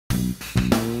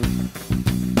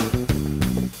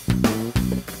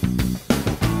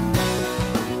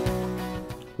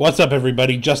What's up,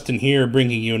 everybody? Justin here,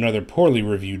 bringing you another poorly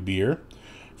reviewed beer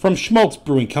from Shmaltz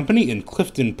Brewing Company in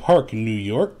Clifton Park, New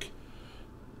York.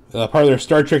 Part of their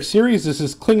Star Trek series, this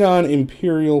is Klingon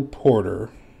Imperial Porter.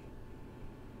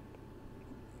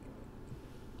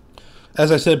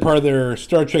 As I said, part of their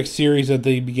Star Trek series that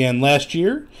they began last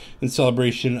year in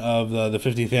celebration of the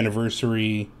 50th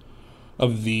anniversary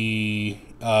of the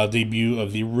debut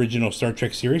of the original Star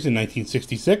Trek series in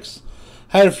 1966.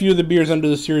 Had a few of the beers under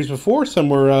the series before. Some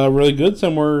were really good,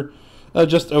 some were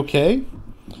just okay.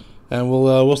 And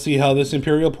we'll see how this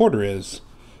Imperial Porter is.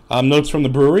 Notes from the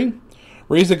brewery.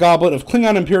 Raise a goblet of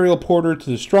Klingon Imperial Porter to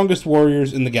the strongest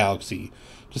warriors in the galaxy.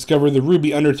 Discover the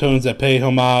ruby undertones that pay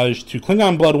homage to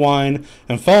Klingon blood wine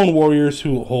and fallen warriors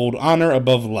who hold honor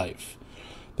above life.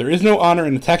 There is no honor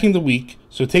in attacking the weak,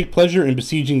 so take pleasure in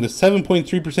besieging the 7.3%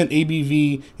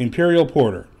 ABV Imperial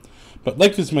Porter. But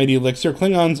like this mighty elixir,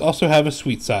 Klingons also have a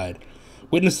sweet side.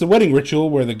 Witness the wedding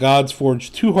ritual where the gods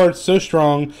forge two hearts so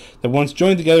strong that once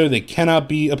joined together they cannot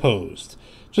be opposed.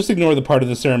 Just ignore the part of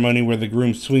the ceremony where the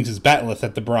groom swings his bat'leth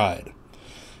at the bride.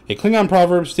 A Klingon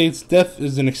proverb states death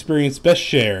is an experience best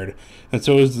shared, and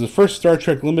so is the first Star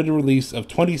Trek limited release of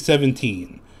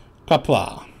 2017.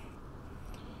 Qapla'.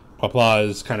 Qapla'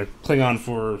 is kind of Klingon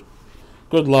for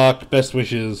good luck, best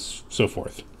wishes, so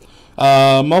forth.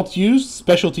 Malt used,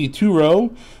 specialty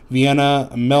 2-row, Vienna,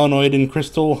 Melanoidin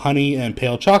Crystal, Honey, and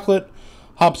Pale Chocolate.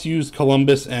 Hops used,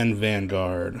 Columbus and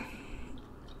Vanguard.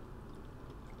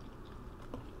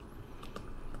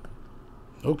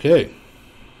 Okay.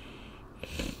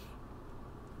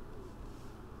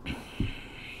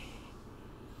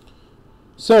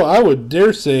 So I would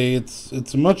dare say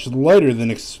it's much lighter than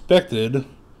expected.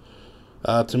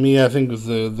 To me, I think with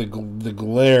the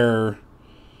glare,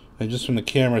 and just from the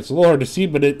camera, it's a little hard to see,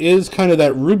 but it is kind of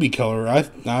that ruby color.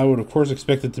 I would, of course,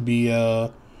 expect it to be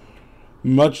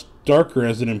much darker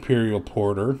as an Imperial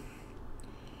Porter.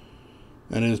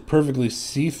 And it is perfectly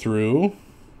see-through.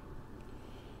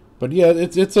 But yeah,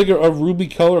 it's like a ruby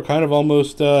color, kind of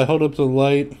almost held up to the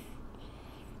light.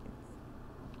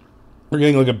 We're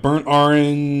getting like a burnt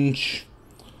orange,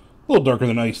 a little darker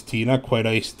than iced tea. Not quite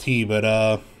iced tea,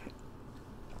 but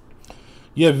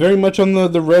yeah, very much on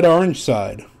the red-orange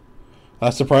side.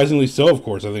 Surprisingly so, of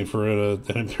course, I think, for an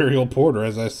Imperial Porter,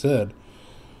 as I said.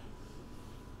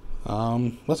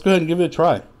 Let's go ahead and give it a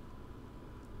try.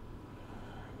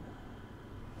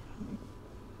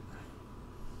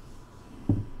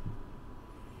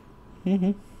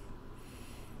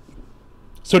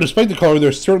 So despite the color,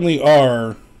 there certainly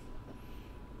are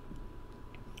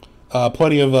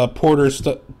plenty of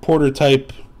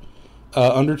porter-type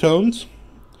undertones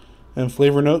and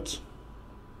flavor notes.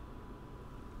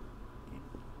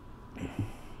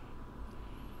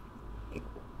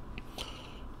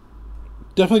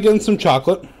 Definitely getting some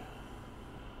chocolate.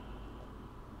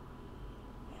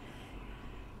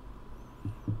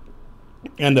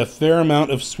 And a fair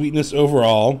amount of sweetness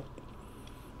overall,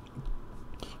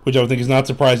 which I would think is not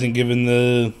surprising given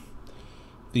the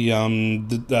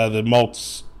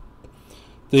malts,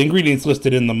 the ingredients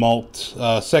listed in the malt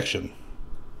section.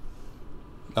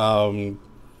 Honey,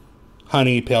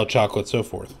 pale chocolate, so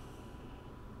forth.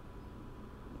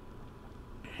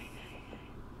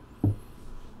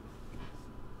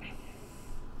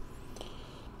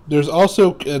 There's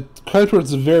also kind of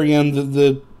towards the very end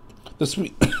the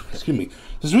sweet excuse me,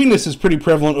 the sweetness is pretty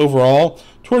prevalent overall.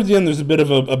 Towards the end, there's a bit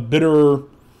of a bitter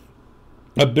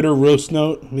roast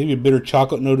note, maybe a bitter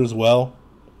chocolate note as well.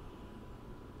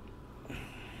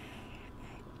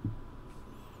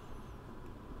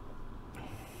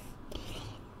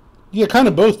 Yeah, kind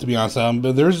of both, to be honest.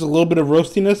 But there's a little bit of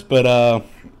roastiness, but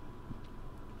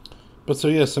so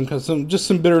yeah, some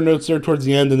bitter notes there towards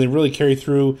the end, and they really carry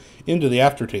through into the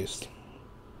aftertaste.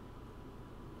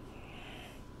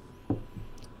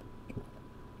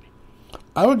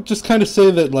 I would just kind of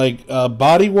say that, like,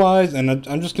 body-wise, and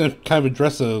I'm just going to kind of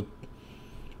address a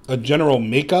general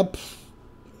makeup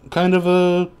kind of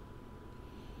a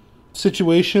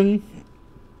situation.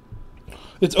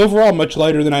 It's overall much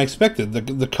lighter than I expected.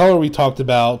 The color we talked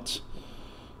about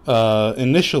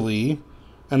initially,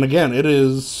 and again,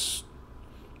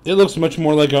 it looks much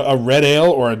more like a red ale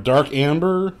or a dark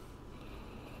amber,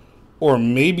 or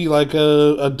maybe like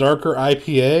a darker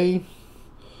IPA.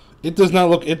 It does not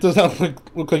look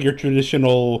like your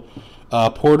traditional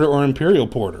porter or Imperial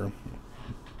Porter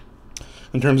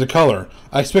in terms of color.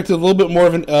 I expected a little bit more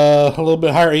of a little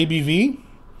bit higher ABV.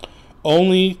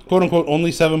 Only, quote unquote,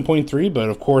 only 7.3, but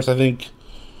of course I think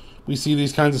we see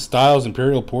these kinds of styles,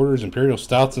 Imperial Porters, Imperial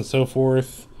Stouts, and so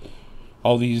forth.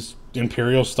 All these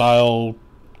Imperial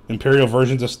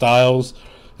versions of styles,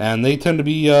 and they tend to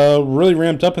be really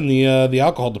ramped up in the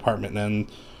alcohol department.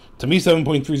 And to me,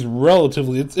 7.3 is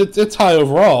relatively it's high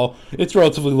overall. It's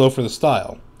relatively low for the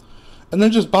style. And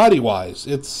then just body wise,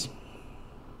 it's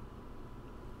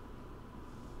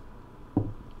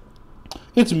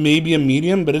maybe a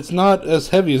medium, but it's not as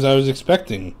heavy as I was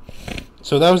expecting.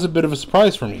 So that was a bit of a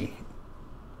surprise for me.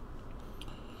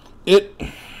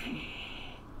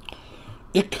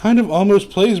 It kind of almost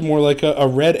plays more like a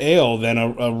red ale than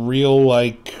a real,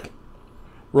 like,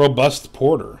 robust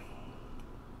porter.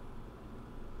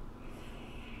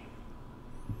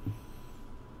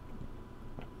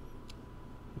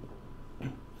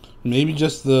 Maybe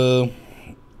just the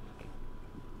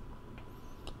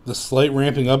slight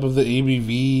ramping up of the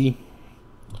ABV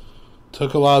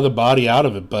took a lot of the body out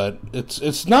of it, but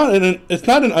it's not an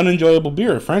unenjoyable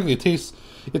beer. Frankly, it tastes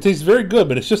very good,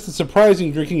 but it's just a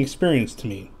surprising drinking experience to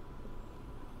me.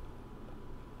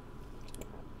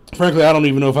 Frankly, I don't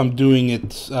even know if I'm doing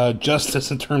it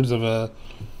justice in terms of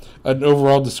an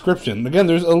overall description. Again,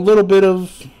 there's a little bit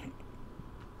of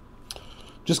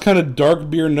just kind of dark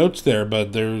beer notes there,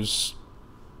 but there's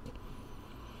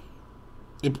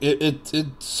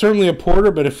it's certainly a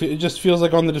porter, but it just feels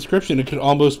like on the description it could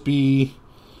almost be,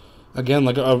 again,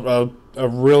 like a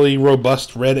really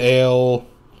robust red ale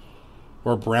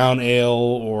or brown ale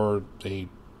or I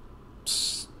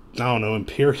don't know,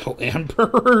 Imperial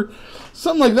Amber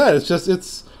something like that.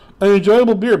 It's an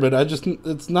enjoyable beer, but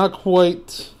it's not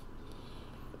quite,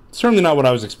 certainly not what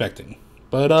I was expecting.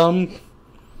 But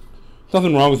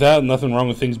nothing wrong with that. Nothing wrong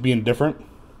with things being different.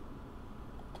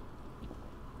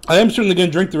 I am certainly going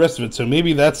to drink the rest of it, so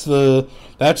maybe that's the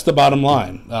bottom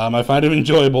line. I find it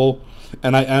enjoyable,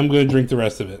 and I am going to drink the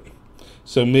rest of it.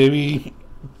 So maybe,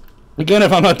 again,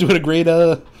 if I'm not doing a great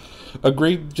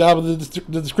job of the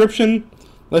description,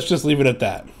 let's just leave it at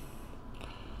that.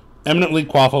 Eminently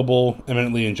quaffable,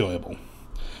 eminently enjoyable.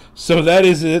 So that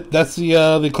is it. That's the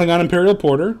Klingon Imperial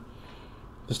Porter,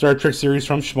 the Star Trek series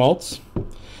from Shmaltz.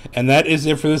 And that is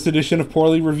it for this edition of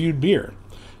Poorly Reviewed Beer.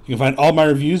 You can find all my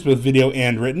reviews, both video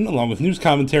and written, along with news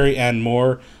commentary and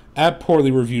more, at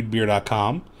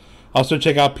poorlyreviewedbeer.com. Also,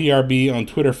 check out PRB on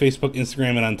Twitter, Facebook,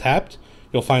 Instagram, and Untappd.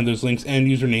 You'll find those links and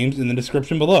usernames in the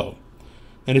description below.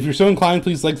 And if you're so inclined,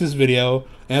 please like this video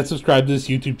and subscribe to this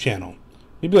YouTube channel.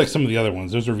 Maybe like some of the other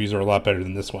ones. Those reviews are a lot better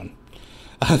than this one.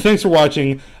 Thanks for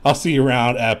watching. I'll see you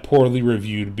around at Poorly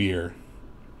Reviewed Beer.